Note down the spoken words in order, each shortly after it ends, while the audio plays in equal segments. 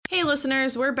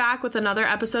listeners, we're back with another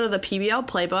episode of the PBL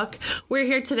Playbook. We're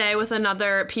here today with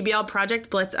another PBL Project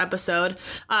Blitz episode.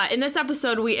 In this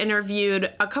episode, we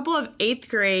interviewed a couple of 8th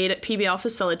grade PBL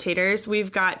facilitators. We've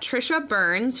got Trisha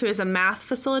Burns, who is a math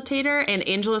facilitator, and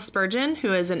Angela Spurgeon,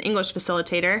 who is an English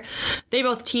facilitator. They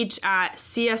both teach at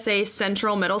CSA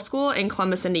Central Middle School in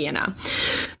Columbus, Indiana.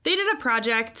 They did a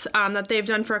project that they've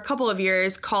done for a couple of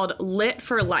years called Lit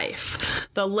for Life.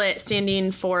 The Lit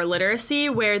standing for literacy,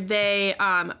 where they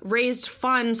raised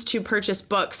funds to purchase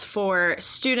books for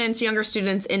students, younger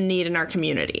students in need in our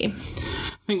community.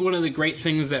 I think one of the great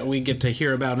things that we get to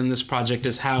hear about in this project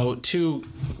is how two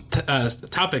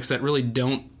topics that really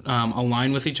don't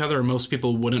align with each other, or most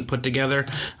people wouldn't put together,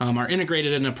 are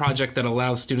integrated in a project that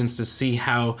allows students to see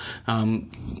how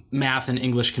math and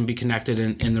English can be connected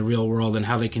in the real world, and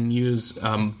how they can use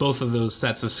both of those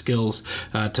sets of skills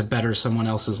to better someone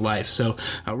else's life. So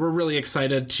we're really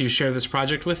excited to share this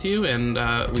project with you, and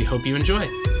we hope you enjoy.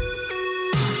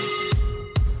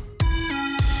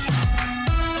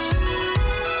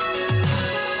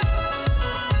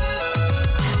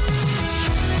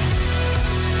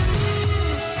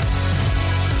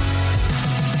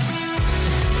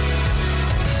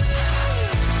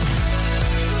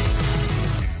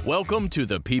 Welcome to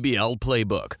the PBL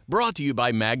Playbook, brought to you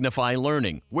by Magnify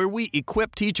Learning, where we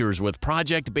equip teachers with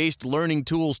project-based learning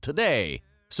tools today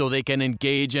so they can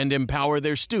engage and empower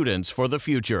their students for the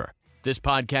future. This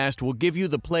podcast will give you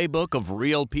the playbook of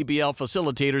real PBL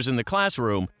facilitators in the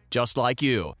classroom, just like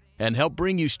you, and help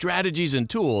bring you strategies and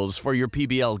tools for your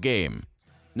PBL game.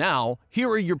 Now, here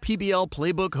are your PBL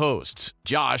Playbook hosts,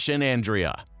 Josh and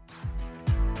Andrea.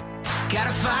 Gotta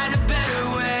find a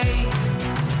better way.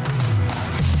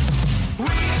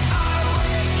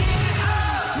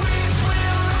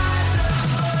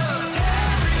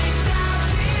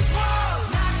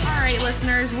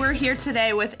 Listeners, we're here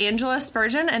today with Angela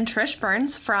Spurgeon and Trish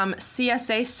Burns from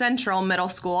CSA Central Middle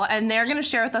School, and they're going to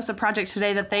share with us a project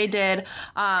today that they did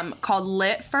called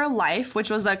Lit for Life, which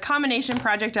was a combination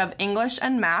project of English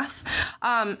and math.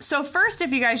 So first,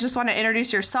 if you guys just want to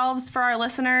introduce yourselves for our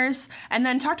listeners, and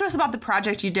then talk to us about the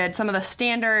project you did, some of the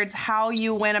standards, how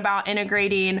you went about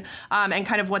integrating, and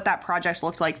kind of what that project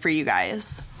looked like for you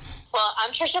guys. Well,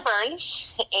 I'm Trisha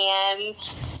Burns, and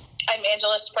I'm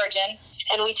Angela Spurgeon,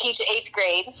 and we teach 8th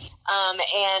grade.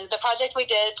 And the project we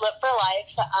did, Lit for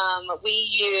Life, we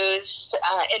used,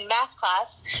 in math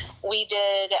class, we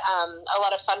did a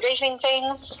lot of fundraising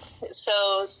things.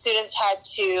 So students had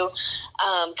to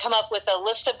come up with a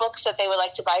list of books that they would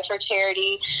like to buy for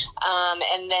charity,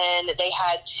 and then they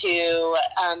had to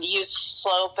use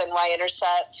slope and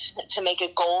y-intercept to make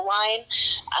a goal line,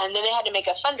 and then they had to make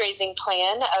a fundraising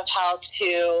plan of how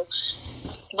to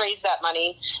raise that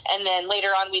money. And then later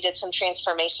on we did some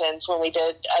transformations when we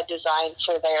did a design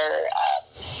for their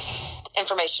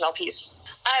informational piece.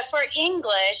 For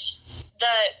English,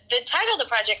 the title of the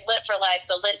project, Lit for Life,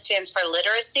 the Lit stands for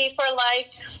Literacy for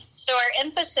Life. So our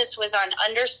emphasis was on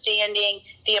understanding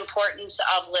the importance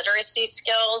of literacy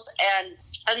skills and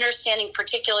understanding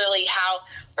particularly how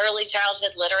early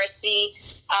childhood literacy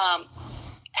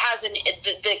has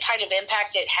the kind of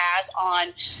impact it has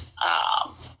on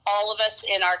all of us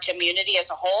in our community as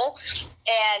a whole.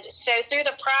 And so through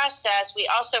the process, we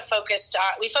also focused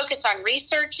on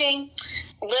researching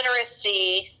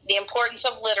literacy, the importance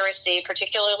of literacy,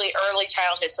 particularly early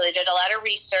childhood. So they did a lot of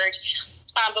research,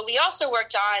 but we also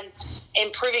worked on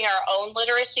improving our own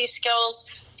literacy skills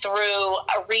through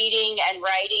reading and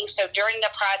writing. So during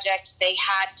the project, they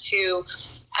had to,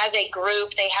 as a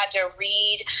group, they had to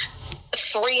read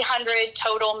 300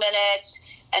 total minutes,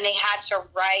 and they had to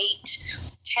write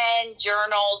 10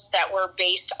 journals that were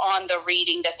based on the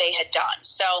reading that they had done.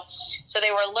 So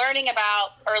they were learning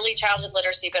about early childhood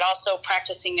literacy, but also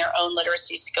practicing their own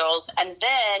literacy skills. And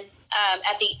then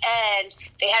at the end,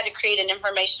 they had to create an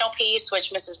informational piece,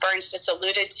 which Mrs. Burns just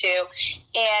alluded to.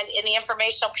 And in the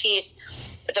informational piece,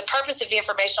 the purpose of the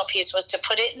informational piece was to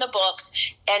put it in the books,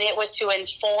 and it was to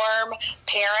inform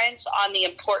parents on the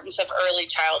importance of early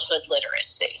childhood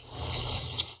literacy.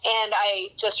 And I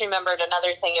just remembered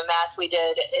another thing in math we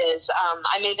did is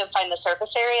I made them find the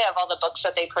surface area of all the books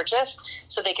that they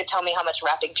purchased so they could tell me how much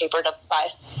wrapping paper to buy.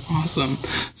 Awesome.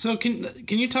 So can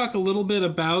you talk a little bit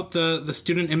about the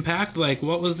student impact? Like,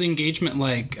 what was the engagement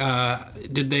like?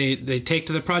 Did they take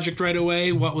to the project right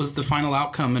away? What was the final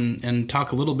outcome? And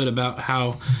talk a little bit about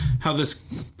how this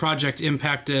project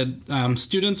impacted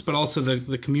students, but also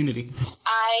the community.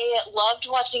 I loved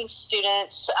watching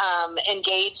students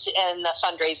engage in the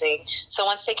fundraising. So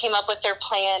once they came up with their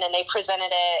plan and they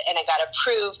presented it and it got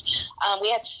approved, we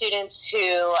had students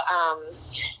who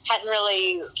hadn't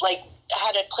really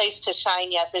had a place to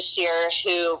shine yet this year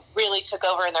who really took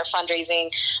over in their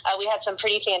fundraising. We had some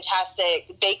pretty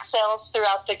fantastic bake sales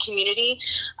throughout the community,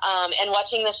 and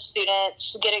watching the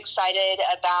students get excited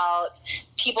about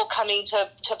people coming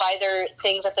to buy their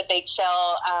things at the bake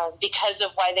sale because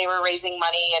of why they were raising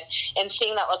money, and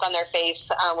seeing that look on their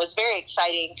face was very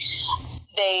exciting.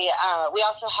 We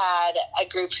also had a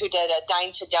group who did a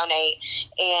dine to donate,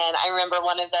 and I remember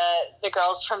one of the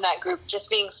girls from that group just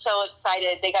being so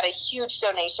excited. They got a huge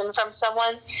donation from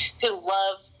someone who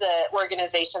loves the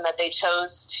organization that they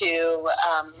chose to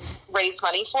raise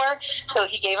money for. So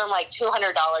he gave them like $200,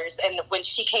 and when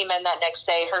she came in that next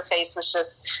day, her face was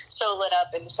just so lit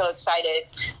up and so excited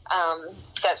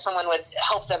that someone would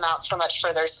help them out so much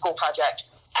for their school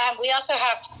project. We also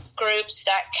have groups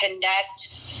that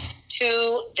connect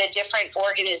to the different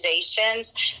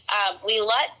organizations. We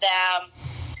let them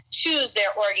choose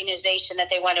their organization that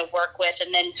they want to work with,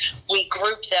 and then we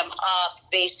group them up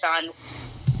based on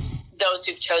those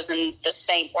who've chosen the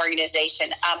same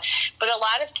organization. But a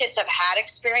lot of kids have had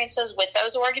experiences with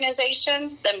those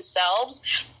organizations themselves,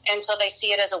 and so they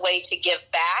see it as a way to give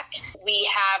back. We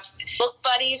have book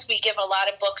buddies. We give a lot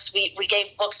of books. We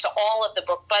gave books to all of the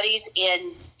book buddies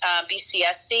in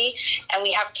BCSC, and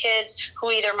we have kids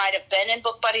who either might have been in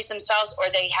book buddies themselves, or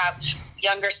they have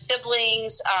younger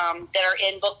siblings that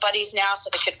are in book buddies now,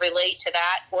 so they could relate to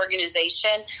that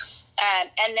organization.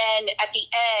 And then at the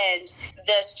end,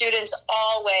 the students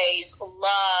always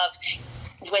love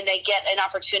when they get an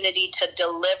opportunity to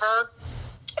deliver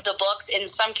the books. In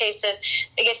some cases,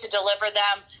 they get to deliver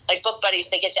them, like book buddies,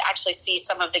 they get to actually see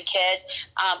some of the kids.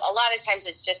 A lot of times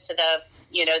it's just to the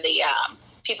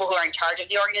people who are in charge of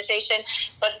the organization,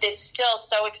 but it's still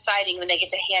so exciting when they get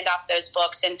to hand off those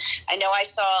books. And I know I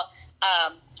saw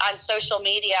on social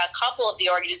media, a couple of the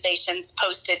organizations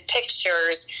posted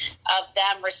pictures of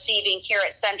them receiving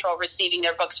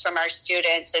their books from our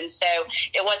students. And so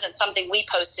it wasn't something we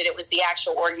posted, it was the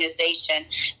actual organization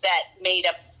that made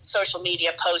a social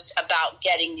media post about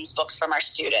getting these books from our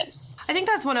students. I think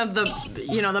that's one of the,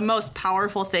 the most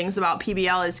powerful things about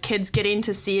PBL is kids getting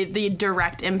to see the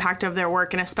direct impact of their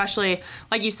work, and especially,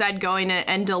 like you said, going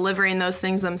and delivering those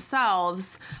things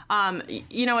themselves.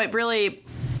 It really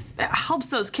helps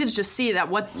those kids just see that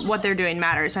what they're doing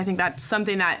matters. I think that's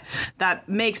something that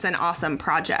makes an awesome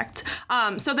project.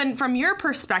 So then from your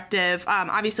perspective,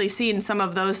 obviously seeing some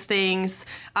of those things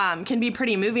can be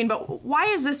pretty moving, but why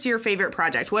is this your favorite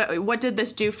project? What did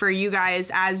this do for you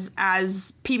guys as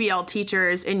PBL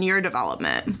teachers in your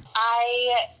development?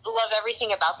 I love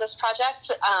everything about this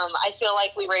project. I feel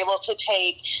like we were able to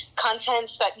take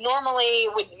contents that normally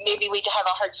we'd have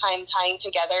a hard time tying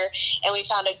together, and we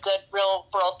found a good real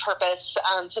world purpose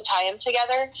to tie them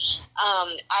together.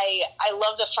 I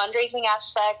love the fundraising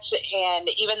aspect, and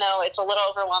even though it's a little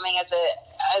overwhelming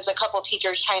as a couple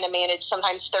teachers trying to manage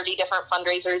sometimes 30 different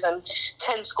fundraisers and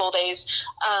 10 school days,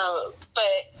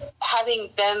 but having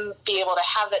them be able to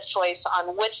have that choice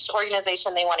on which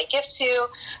organization they want to give to,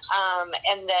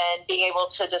 and then being able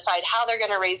to decide how they're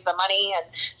going to raise the money.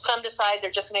 And some decide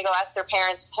they're just going to go ask their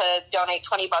parents to donate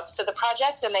 $20 to the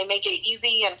project, and they make it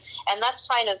easy, and that's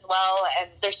fine as well. And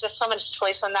there's just so much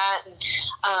choice in that. And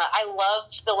I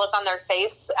love the look on their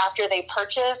face after they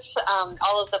purchase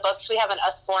all of the books. We have an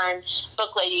Usborne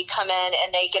book lady come in,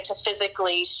 and they get to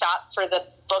physically shop for the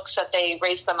books that they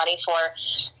raise the money for.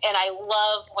 And I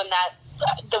love when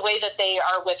the way that they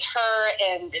are with her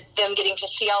and them getting to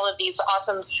see all of these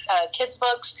awesome kids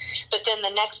books, but then the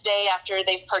next day after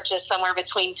they've purchased somewhere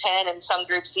between 10 and some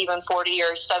groups even 40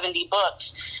 or 70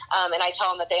 books, and I tell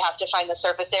them that they have to find the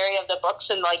surface area of the books,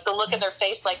 and like the look of their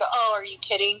face like, oh, are you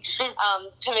kidding,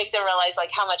 to make them realize like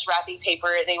how much wrapping paper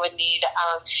they would need.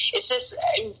 It's just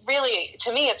really,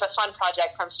 to me, it's a fun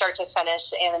project from start to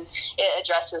finish, and it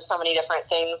addresses so many different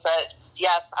things that,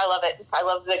 yeah, I love it. I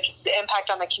love the impact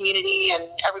on the community and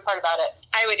every part about it.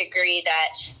 I would agree that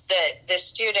the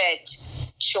student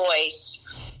choice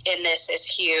in this is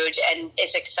huge, and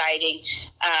it's exciting.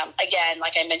 Again,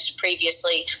 like I mentioned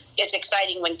previously, it's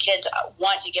exciting when kids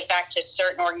want to give back to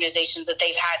certain organizations that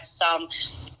they've had some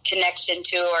connection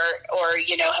to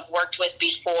or have worked with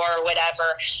before or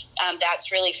whatever.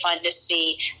 That's really fun to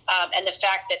see. And the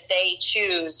fact that they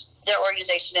choose their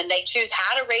organization and they choose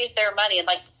how to raise their money. And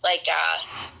like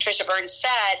Tricia Burns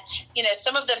said,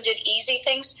 some of them did easy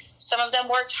things. Some of them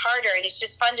worked harder, and it's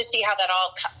just fun to see how that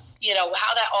all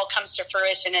how that all comes to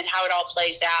fruition and how it all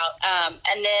plays out.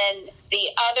 And then the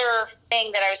other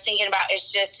thing that I was thinking about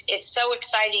is just, it's so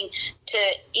exciting to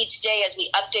each day as we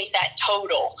update that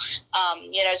total.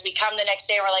 As we come the next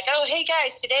day and we're like, oh, hey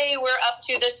guys, today we're up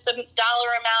to this dollar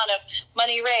amount of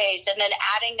money raised, and then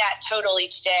adding that total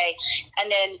each day. And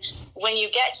then when you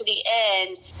get to the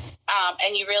end,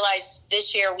 and you realize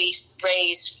this year we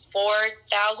raised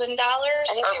 $4,000. I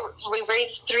think we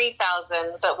raised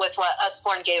 $3,000, but with what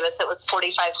Usborne gave us, it was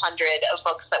 $4,500 of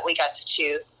books that we got to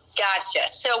choose. Gotcha.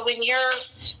 So when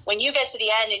you get to the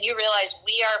end and you realize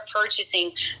we are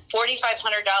purchasing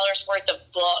 $4,500 worth of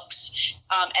books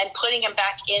and putting them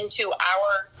back into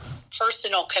our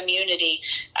personal community,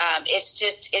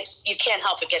 you can't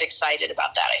help but get excited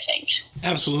about that, I think.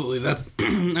 Absolutely.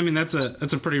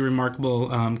 That's a pretty remarkable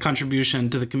contribution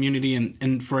to the community,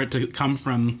 and for it to come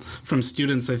from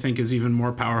students, I think, is even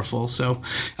more powerful. So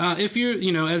if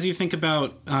you're, as you think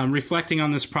about reflecting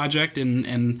on this project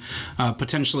and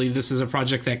potentially this is a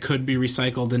project that could be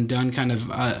recycled and done kind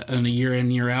of on a year in,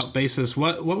 year out basis,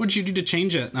 what would you do to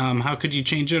change it? How could you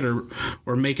change it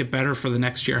or make it better for the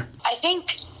next year? I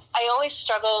think I always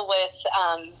struggle with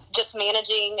just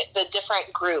managing the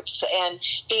different groups and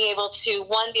being able to,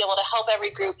 be able to help every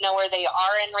group know where they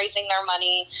are in raising their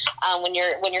money. When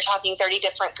you're talking 30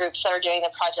 different groups that are doing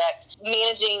the project,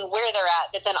 managing where they're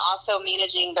at, but then also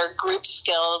managing their group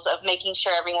skills of making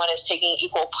sure everyone is taking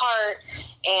equal part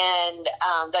and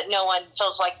that no one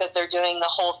feels like that they're doing the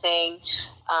whole thing.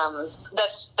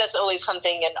 That's always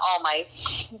something in all my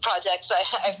projects.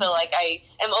 I feel like I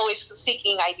am always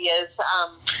seeking ideas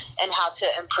and how to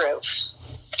improve.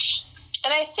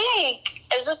 And I think,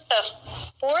 is this the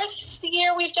fourth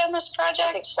year we've done this project?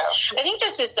 I think so. I think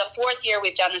this is the fourth year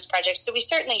we've done this project. So we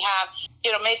certainly have,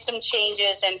 made some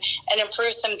changes and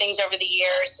improved some things over the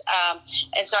years.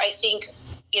 And so I think,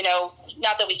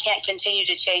 not that we can't continue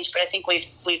to change, but I think we've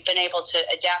been able to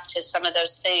adapt to some of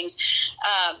those things.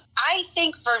 I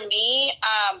think for me,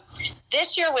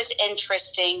 this year was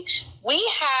interesting. We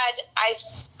had, I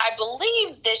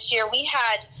believe this year we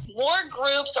had more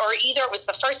groups, or either it was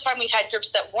the first time we've had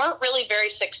groups that weren't really very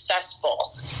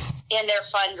successful in their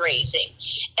fundraising.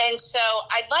 And so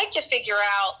I'd like to figure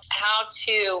out how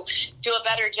to do a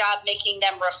better job making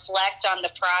them reflect on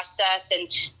the process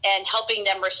and helping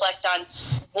them reflect on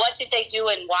what did they do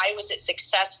and why was it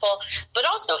successful, but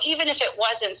also even if it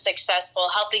wasn't successful,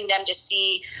 helping them to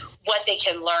see what they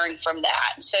can learn from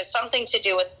that. So something to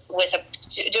do with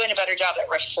doing a better job at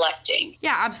reflecting.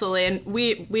 Yeah, absolutely. And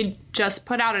we just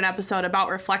put out an episode about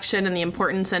reflection and the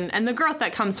importance and the growth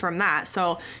that comes from that.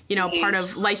 So, part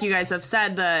of, like you guys have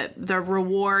said, the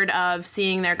reward of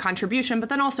seeing their contribution, but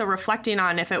then also reflecting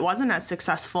on if it wasn't as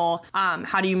successful,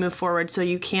 how do you move forward so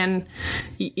you can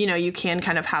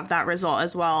kind of have that result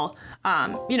as well,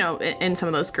 in some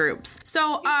of those groups.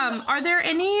 So are there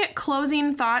any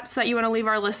closing thoughts that you want to leave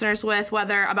our listeners with,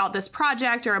 whether about this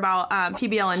project or about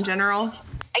PBL in general?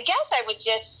 I guess I would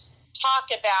just talk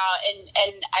about,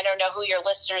 and I don't know who your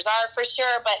listeners are for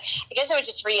sure, but I guess I would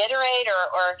just reiterate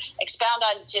or expound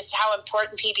on just how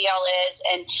important PBL is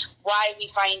and why we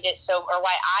find it so, or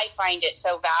why I find it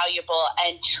so valuable.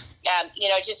 And,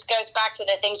 it just goes back to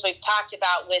the things we've talked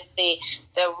about with the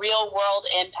real world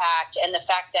impact and the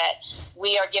fact that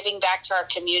we are giving back to our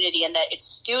community and that it's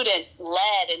student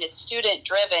led and it's student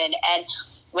driven. And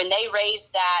when they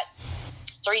raised that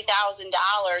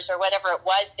 $3,000 or whatever it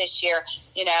was this year,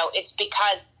 it's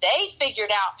because they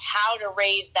figured out how to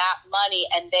raise that money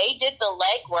and they did the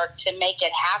legwork to make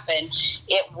it happen.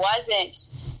 It wasn't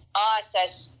us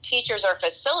as teachers or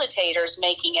facilitators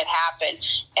making it happen.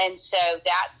 And so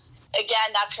that's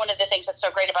one of the things that's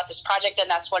so great about this project, and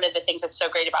that's one of the things that's so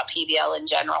great about PBL in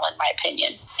general, in my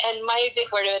opinion. And my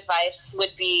big word of advice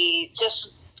would be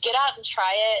just get out and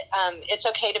try it. It's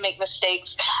okay to make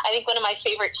mistakes. I think one of my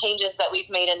favorite changes that we've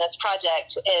made in this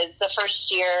project is the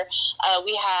first year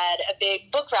we had a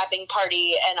big book wrapping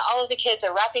party and all of the kids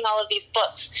are wrapping all of these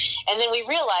books. And then we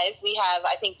realized we have,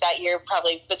 I think that year,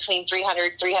 probably between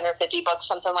 300, 350 books,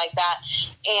 something like that.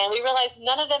 And we realized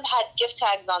none of them had gift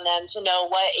tags on them to know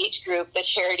what age group the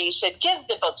charity should give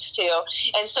the books to.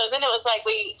 And so then it was like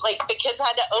the kids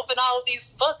had to open all of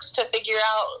these books to figure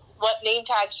out what name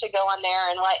tags should go on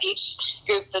there and what age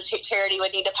group the charity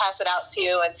would need to pass it out to.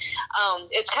 And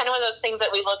it's kind of one of those things that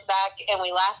we look back and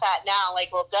we laugh at now,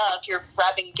 like, well, duh, if you're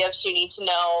wrapping gifts, you need to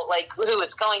know, who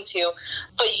it's going to.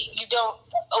 But you don't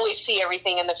always see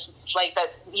everything in that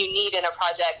you need in a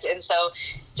project. And so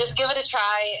just give it a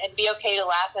try and be okay to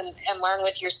laugh and learn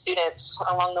with your students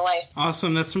along the way.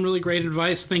 Awesome. That's some really great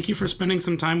advice. Thank you for spending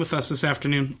some time with us this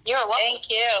afternoon. You're welcome. Thank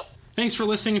you. Thanks for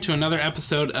listening to another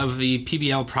episode of the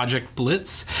PBL Project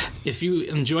Blitz. If you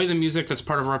enjoy the music that's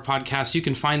part of our podcast, you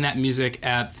can find that music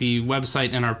at the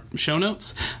website in our show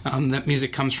notes. That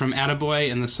music comes from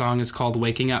Attaboy, and the song is called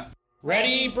Waking Up.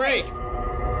 Ready, break!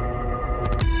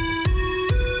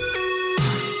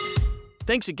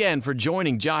 Thanks again for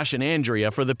joining Josh and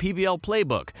Andrea for the PBL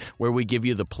Playbook, where we give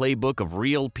you the playbook of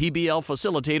real PBL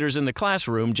facilitators in the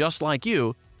classroom just like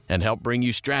you, and help bring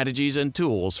you strategies and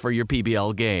tools for your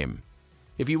PBL game.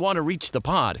 If you want to reach the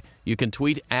pod, you can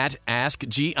tweet at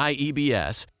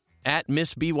AskGIEBS, at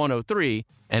MissB103,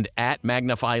 and at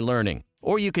Magnify Learning.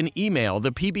 Or you can email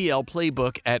the PBL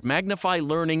Playbook at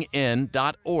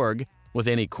magnifylearningn.org with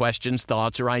any questions,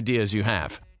 thoughts, or ideas you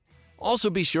have.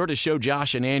 Also be sure to show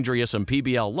Josh and Andrea some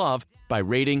PBL love by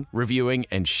rating, reviewing,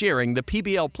 and sharing the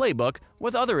PBL Playbook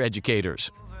with other educators.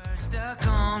 Stuck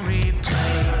on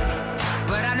replay,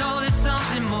 but I know